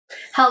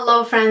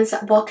Hello friends,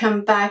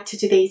 welcome back to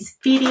today's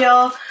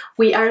video.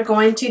 We are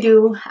going to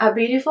do a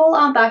beautiful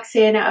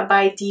unboxing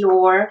by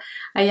Dior.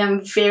 I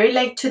am very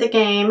late to the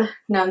game.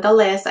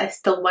 Nonetheless, I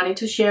still wanted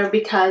to share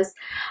because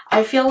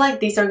I feel like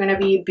these are going to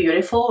be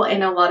beautiful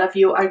and a lot of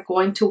you are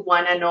going to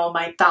want to know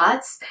my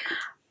thoughts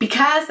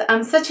because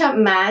I'm such a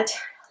matte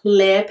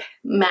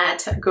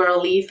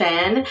girly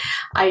fan.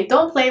 I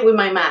don't play with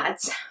my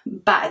mattes,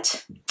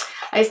 but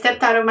I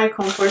stepped out of my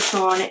comfort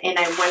zone and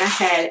I went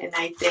ahead and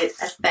I did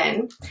a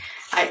thing.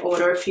 I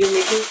ordered a few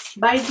liquids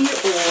by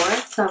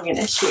Dior, so I'm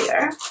gonna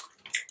share.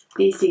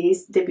 This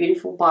is the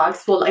beautiful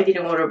box. Well, I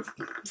didn't order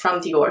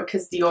from Dior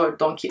because Dior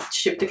don't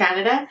ship to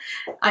Canada.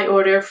 I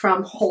ordered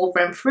from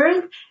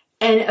Referal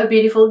and a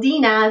beautiful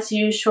Dina as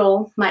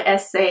usual. My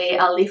essay,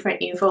 I'll leave her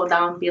info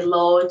down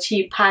below.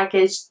 She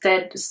packaged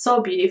that so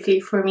beautifully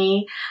for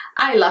me.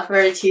 I love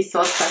her, she's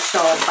so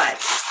special, but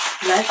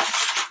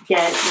let's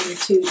get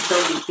into the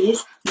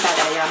lippies that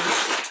I am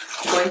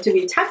going to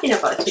be talking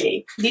about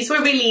today. These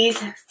were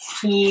released a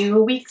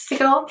few weeks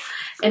ago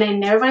and I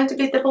never wanted to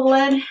get the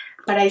bullet,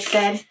 but I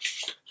said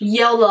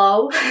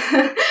YOLO.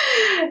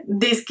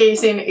 This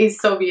casing is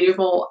so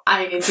beautiful,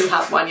 I need to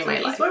have one in my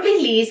life. These were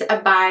released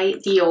by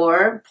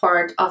Dior,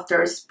 part of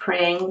their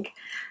spring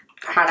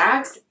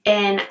products,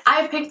 and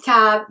I picked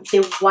up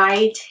the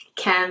white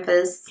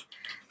canvas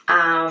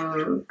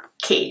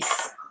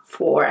case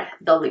for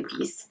the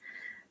lippies.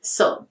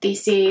 So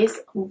this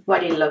is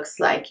what it looks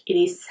like. It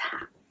is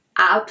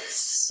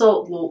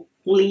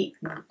absolutely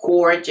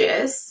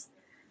gorgeous.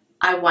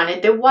 I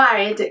wanted the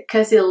white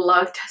because it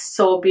looked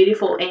so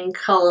beautiful and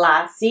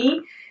classy,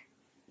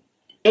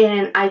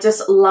 and I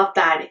just love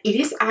that. It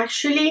is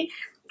actually,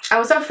 I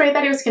was afraid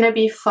that it was gonna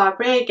be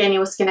fabric and it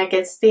was gonna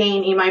get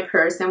stained in my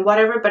purse and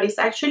whatever, but it's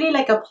actually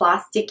like a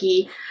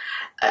plasticky,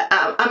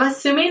 I'm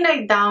assuming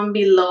like down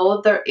below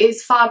there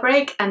is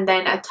fabric and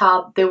then at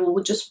top they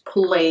will just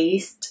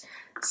place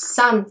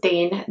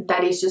something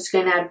that is just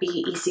gonna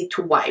be easy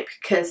to wipe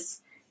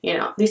because you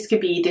know this could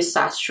be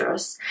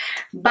disastrous.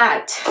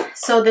 But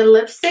so the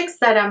lipsticks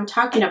that I'm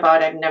talking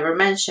about, I've never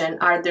mentioned,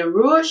 are the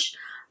Rouge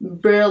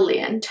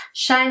Brilliant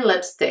Shine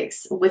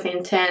Lipsticks with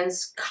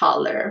Intense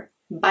Color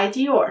by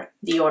Dior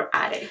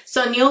Addict.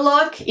 So New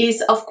Look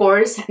is of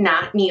course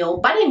not new,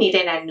 but I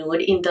needed a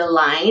nude in the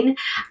line,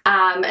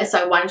 so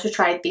I wanted to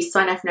try this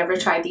one. I've never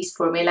tried this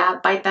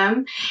formula by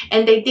them,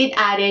 and they did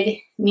added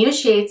new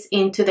shades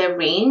into the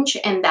range,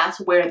 and that's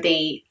where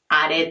they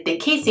added the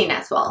casing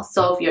as well.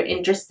 So if you're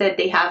interested,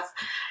 they have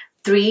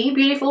three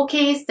beautiful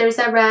cases. There's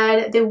a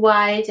red, the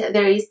white,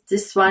 there is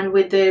this one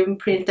with the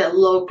printed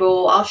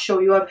logo. I'll show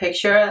you a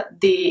picture.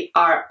 They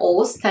are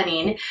all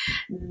stunning.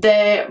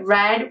 The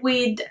red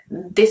with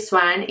this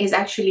one is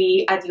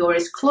actually a Dior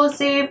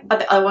exclusive, but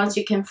the other ones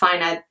you can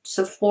find at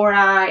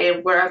Sephora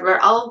and wherever.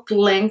 I'll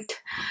link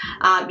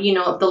you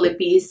know, the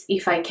lippies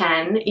if I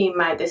can in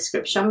my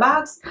description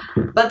box,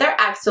 but they're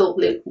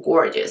absolutely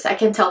gorgeous. I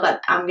can tell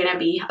that I'm gonna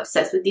be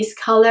obsessed with this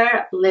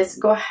color. Let's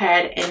go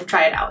ahead and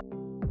try it out.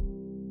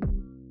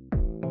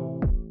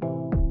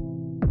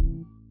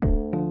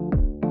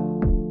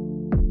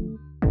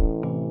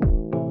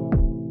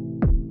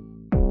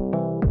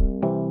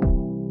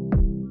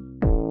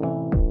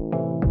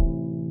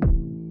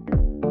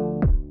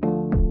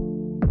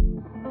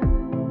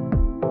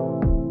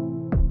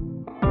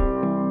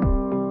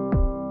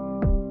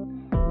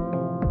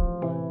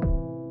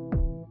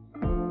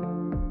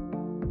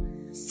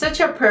 Such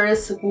a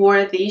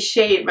purse-worthy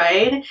shade,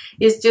 right?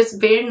 It's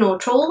just very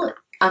neutral.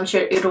 I'm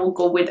sure it'll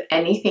go with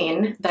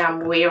anything that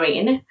I'm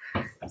wearing.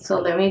 So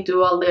let me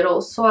do a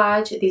little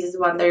swatch. This is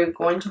one that you're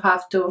going to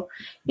have to,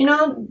 you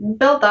know,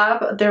 build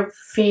up. They're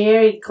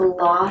very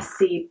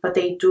glossy, but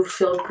they do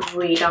feel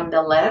great on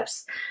the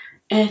lips.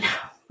 And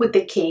with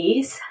the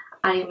case,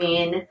 I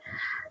mean,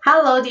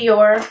 hello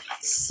Dior,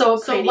 so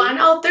pretty. So one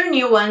of their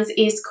new ones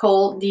is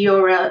called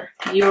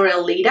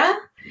Diorelita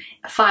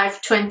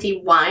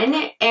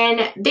 521,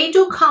 and they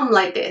do come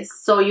like this,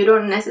 so you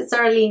don't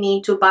necessarily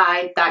need to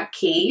buy that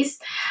case.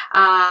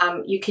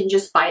 You can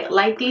just buy it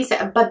like this,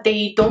 but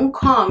they don't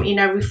come in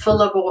a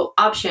refillable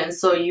option,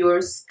 so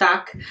you're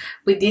stuck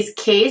with this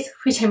case,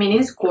 which I mean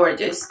is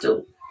gorgeous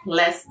too.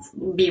 Let's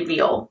be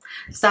real,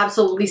 it's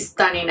absolutely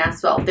stunning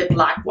as well. The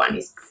black one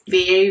is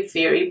very,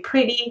 very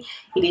pretty.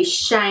 It is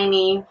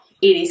shiny,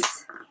 it is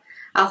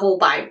a whole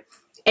vibe.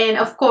 And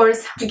of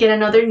course we get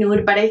another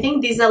nude, but I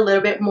think this is a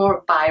little bit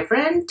more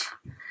vibrant.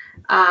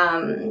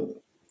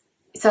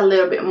 It's a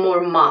little bit more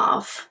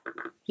mauve,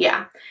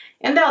 yeah,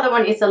 and the other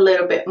one is a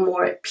little bit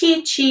more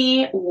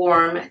peachy,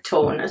 warm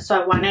tone.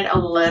 So I wanted a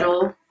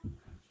little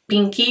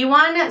pinky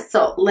one,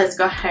 so let's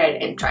go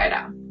ahead and try it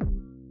out.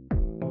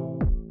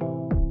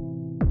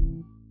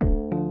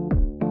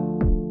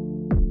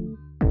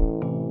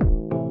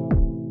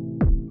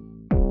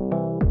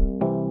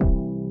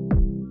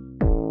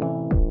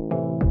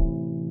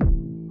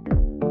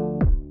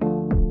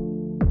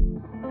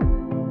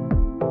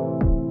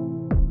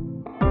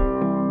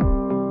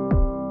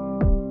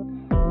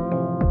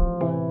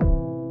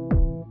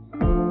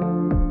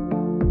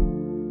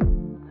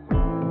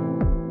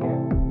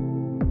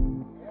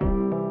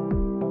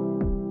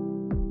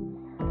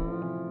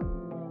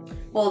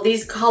 Well,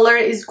 this color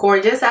is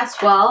gorgeous as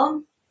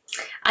well.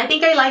 I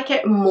think I like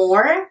it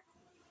more,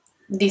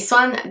 this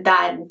one,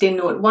 than the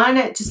nude one,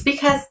 just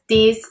because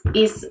this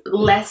is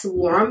less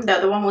warm. The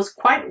other one was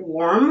quite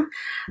warm,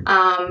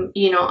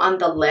 you know, on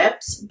the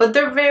lips, but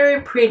they're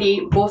very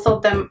pretty. Both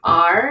of them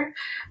are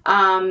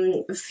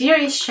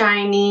very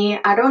shiny.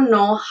 I don't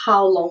know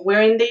how long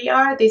wearing they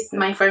are. This is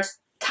my first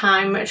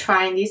time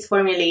trying this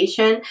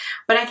formulation,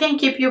 but I can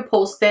keep you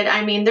posted.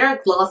 I mean,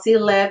 they're glossy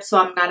lips, so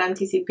I'm not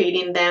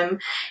anticipating them,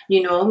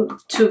 you know,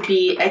 to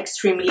be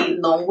extremely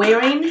long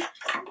wearing.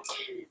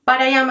 But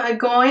I am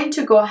going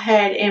to go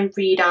ahead and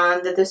read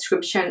on the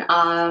description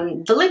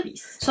on the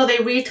lippies. So they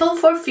retail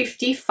for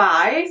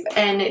 $55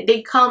 and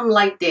they come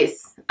like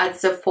this at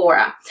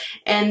Sephora.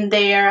 And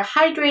they're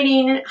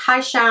hydrating, high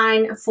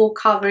shine, full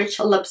coverage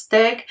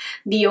lipstick,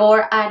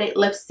 Dior Addict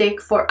lipstick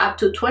for up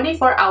to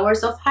 24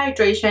 hours of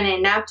hydration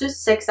and up to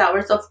 6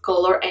 hours of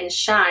color and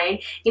shine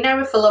in a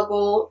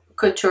refillable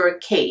couture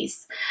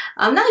case.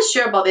 I'm not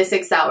sure about the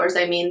 6 hours.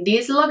 I mean,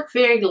 these look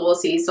very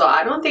glossy, so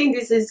I don't think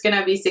this is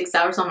gonna be 6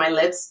 hours on my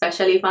lips,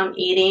 especially if I'm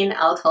eating,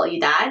 I'll tell you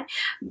that.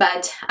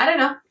 But I don't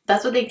know.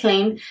 That's what they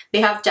claim.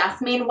 They have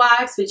jasmine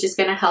wax, which is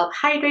going to help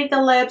hydrate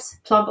the lips,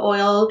 plum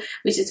oil,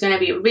 which is going to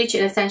be rich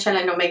in essential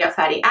and omega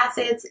fatty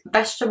acids,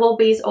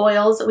 vegetable-based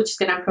oils, which is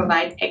going to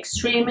provide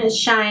extreme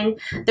shine.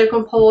 They're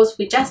composed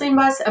with jasmine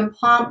wax and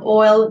plum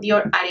oil.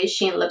 Dior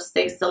Addict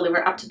lipsticks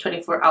deliver up to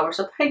 24 hours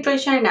of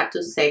hydration and up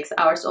to 6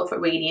 hours of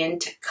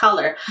radiant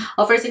color.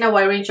 Offers in a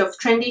wide range of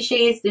trendy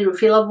shades. The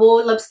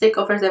refillable lipstick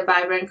offers a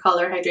vibrant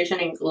color,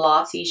 hydration, and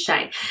glossy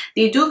shine.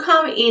 They do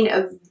come in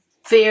a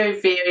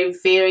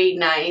very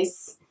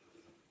nice,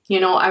 you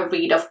know, a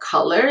read of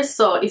colors.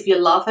 So if you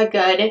love a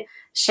good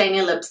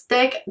shiny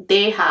lipstick,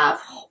 they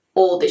have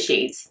all the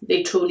shades.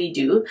 They truly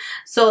do.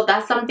 So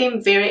that's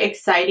something very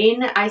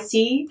exciting. I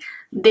see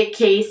the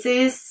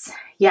cases,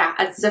 yeah,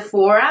 at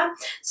Sephora.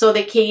 So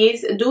the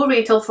case do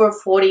retail for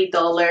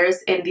 $40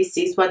 and this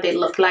is what they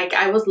look like.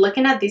 I was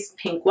looking at this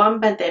pink one,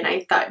 but then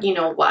I thought, you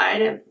know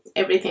what,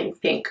 everything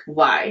pink,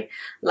 why?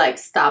 Like,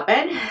 stop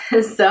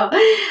it. So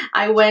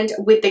I went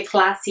with the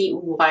classy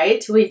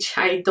white, which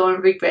I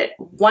don't regret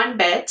one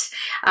bit.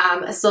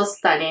 So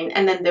stunning.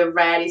 And then the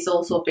red is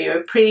also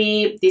very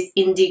pretty. This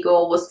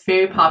indigo was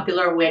very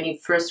popular when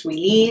it first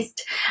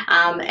released,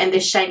 and the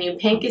shiny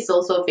pink is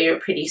also very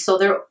pretty. So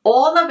they're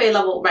all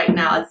available right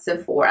now at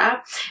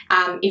Sephora.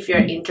 If you're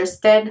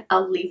interested,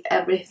 I'll leave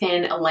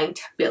everything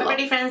linked below.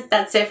 Alrighty friends,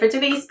 that's it for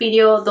today's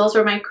video. Those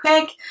were my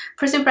quick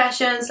first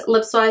impressions,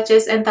 lip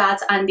swatches, and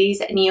thoughts on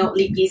these new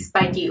lippies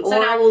by Dior.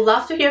 So I would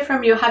love to hear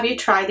from you. Have you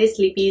tried these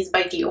lippies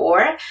by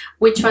Dior?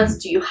 Which ones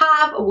do you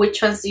have?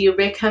 Which ones do you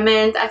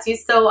recommend? As you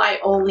saw, I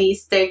only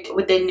stick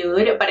with the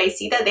nude, but I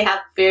see that they have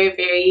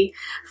very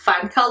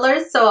fun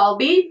colors, so I'll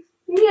be,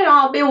 you know,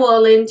 I'll be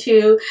willing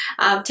to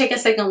take a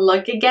second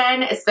look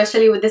again,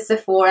 especially with the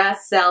Sephora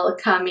sale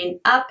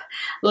coming up.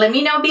 Let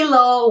me know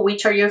below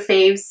which are your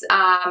faves,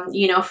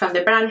 you know, from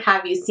the brand.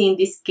 Have you seen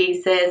these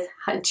cases?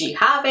 Do you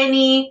have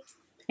any?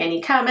 Any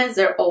comments,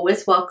 they're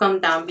always welcome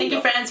down below. Thank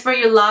you friends for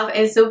your love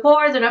and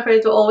support. Do not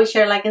forget to always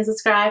share, like, and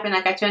subscribe, and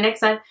I'll catch you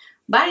next time.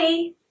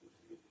 Bye!